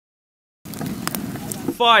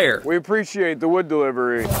fire. We appreciate the wood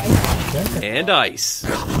delivery. And ice.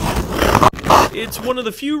 It's one of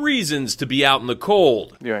the few reasons to be out in the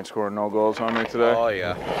cold. You ain't scoring no goals on me today. Oh,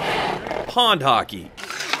 yeah. Pond hockey,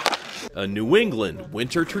 a New England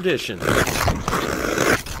winter tradition.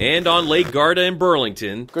 And on Lake Garda in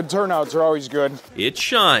Burlington, Good turnouts are always good. it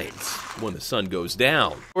shines when the sun goes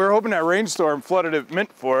down. We were hoping that rainstorm flooded at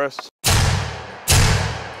Mint for us.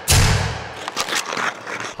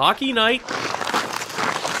 Hockey night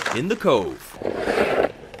in the Cove.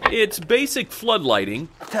 It's basic floodlighting,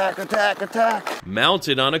 Attack, attack, attack.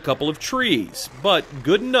 mounted on a couple of trees, but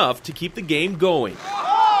good enough to keep the game going.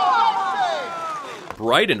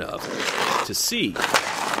 Bright enough to see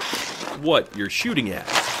what you're shooting at.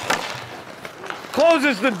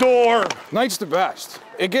 Closes the door. Night's the best.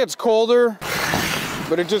 It gets colder,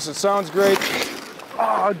 but it sounds great.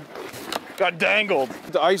 Ah, got dangled.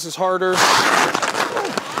 The ice is harder.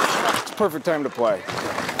 It's perfect time to play.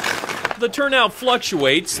 The turnout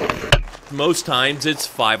fluctuates. Most times it's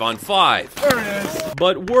 5-on-5. There it is.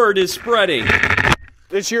 But word is spreading,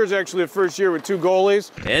 This year's actually the first year with 2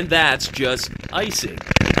 goalies. and that's just icing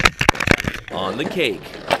on the cake.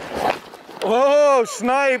 Oh,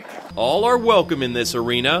 snipe. All are welcome in this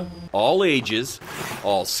arena, all ages,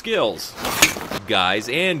 all skills, guys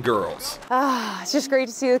and girls. It's just great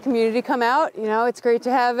to see the community come out. You know, it's great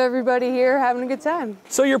to have everybody here having a good time.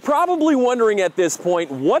 So you're probably wondering at this point,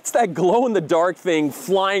 what's that glow-in-the-dark thing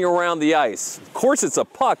flying around the ice? Of course it's a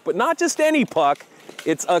puck, but not just any puck.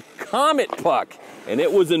 It's a Comet Puck, and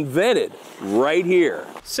it was invented right here.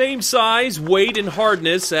 Same size, weight, and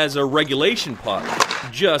hardness as a regulation puck,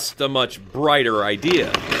 just a much brighter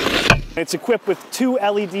idea. It's equipped with 2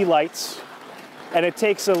 LED lights, and it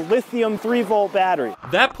takes a lithium 3-volt battery.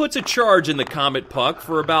 That puts a charge in the Comet Puck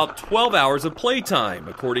for about 12 hours of playtime,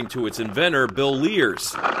 according to its inventor, Bill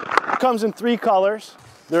Lears. It comes in 3 colors.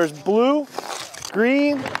 There's blue,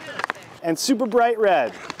 green, and super bright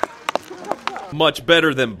red. Much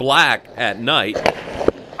better than black at night.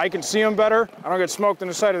 I can see them better. I don't get smoked in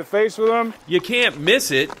the side of the face with them. You can't miss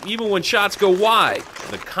it, even when shots go wide.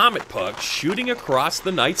 The Comet Puck shooting across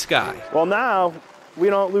the night sky. Well, now we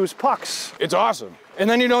don't lose pucks. It's awesome. And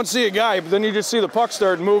then you don't see a guy, but then you just see the puck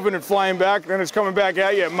start moving and flying back, and then it's coming back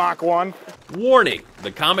at you at Mach 1. Warning,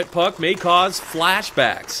 the Comet Puck may cause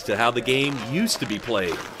flashbacks to how the game used to be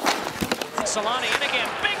played. Solani in again,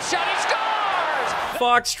 big shot, he scores!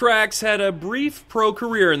 Fox Tracks had a brief pro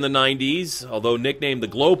career in the 90s, although nicknamed the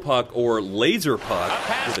Glow Puck or Laser Puck.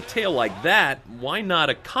 With a tail like that, why not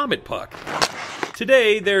a Comet Puck?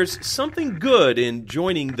 Today, there's something good in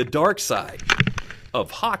joining the dark side of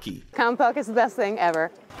hockey. Comet Puck is the best thing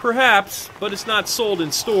ever. Perhaps, but it's not sold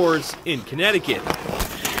in stores in Connecticut.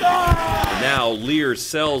 Now Lear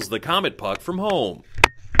sells the Comet Puck from home.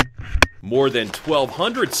 More than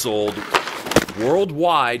 1,200 sold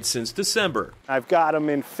worldwide since December. I've got them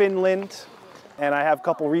in Finland, and I have a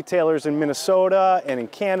couple retailers in Minnesota and in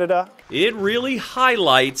Canada. It really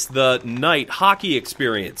highlights the night hockey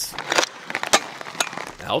experience.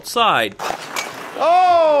 Outside,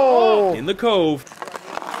 Oh! in the Cove,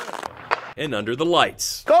 and under the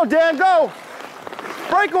lights. Go, Dan, go!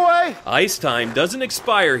 Breakaway! Ice time doesn't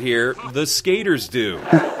expire here, the skaters do.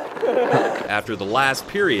 After the last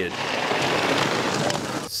period,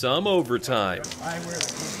 some overtime.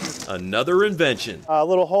 Another invention, A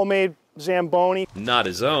little homemade Zamboni. not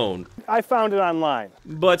his own, I found it online.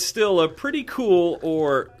 but still a pretty cool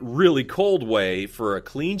or really cold way for a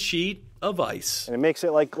clean sheet of ice. And it makes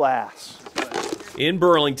it like glass. In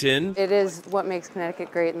Burlington, It is what makes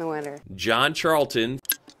Connecticut great in the winter. John Charlton,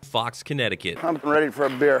 Fox, Connecticut. I'm ready for a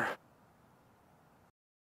beer.